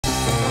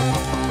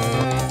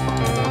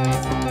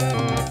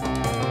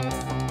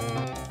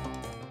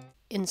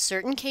In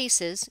certain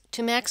cases,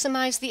 to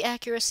maximize the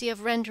accuracy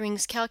of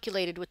renderings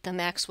calculated with the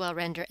Maxwell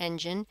Render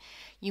engine,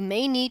 you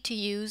may need to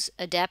use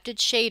adapted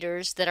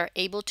shaders that are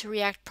able to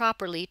react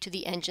properly to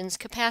the engine's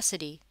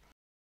capacity.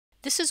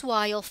 This is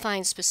why you'll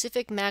find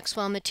specific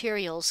Maxwell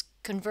materials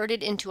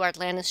converted into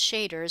Artlantis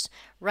shaders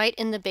right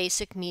in the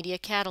basic media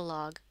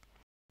catalog.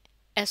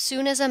 As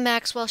soon as a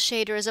Maxwell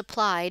shader is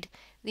applied,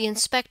 the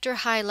inspector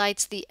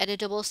highlights the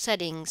editable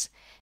settings.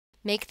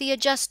 Make the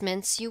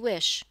adjustments you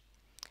wish.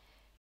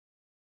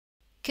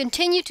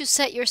 Continue to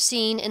set your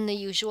scene in the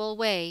usual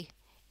way.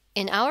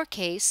 In our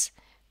case,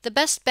 the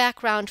best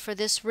background for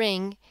this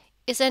ring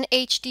is an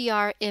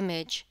HDR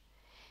image.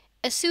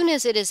 As soon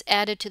as it is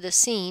added to the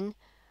scene,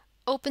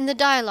 open the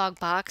dialog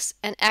box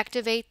and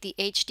activate the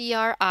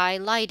HDRI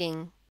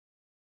lighting.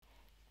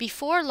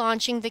 Before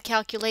launching the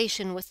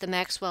calculation with the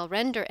Maxwell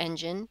Render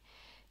engine,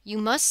 you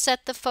must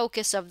set the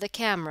focus of the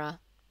camera.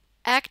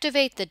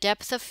 Activate the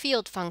depth of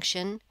field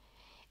function,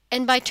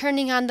 and by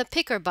turning on the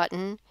picker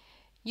button,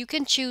 you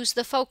can choose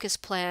the focus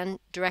plan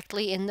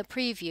directly in the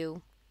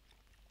preview.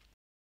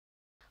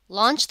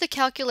 Launch the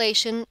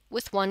calculation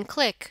with one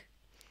click.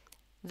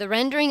 The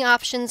rendering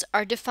options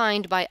are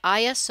defined by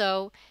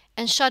ISO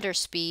and shutter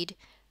speed,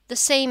 the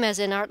same as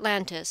in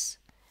Artlantis.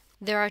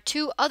 There are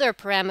two other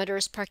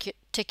parameters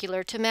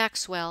particular to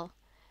Maxwell: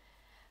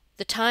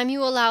 the time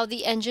you allow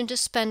the engine to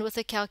spend with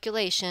the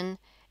calculation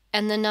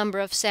and the number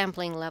of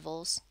sampling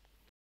levels.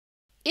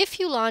 If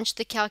you launch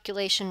the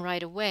calculation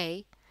right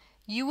away,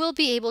 you will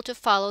be able to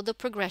follow the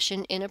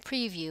progression in a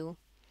preview.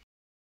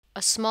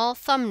 A small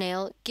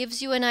thumbnail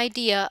gives you an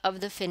idea of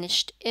the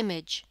finished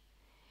image.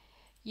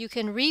 You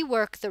can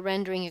rework the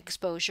rendering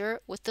exposure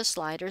with the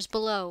sliders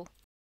below.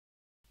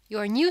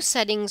 Your new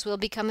settings will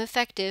become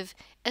effective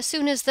as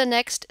soon as the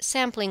next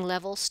sampling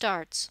level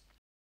starts.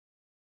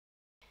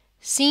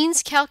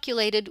 Scenes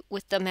calculated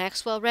with the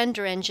Maxwell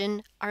Render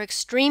engine are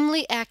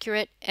extremely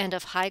accurate and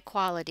of high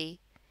quality.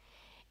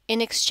 In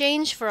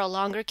exchange for a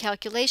longer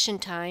calculation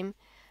time,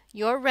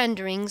 your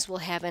renderings will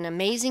have an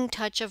amazing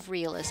touch of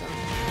realism.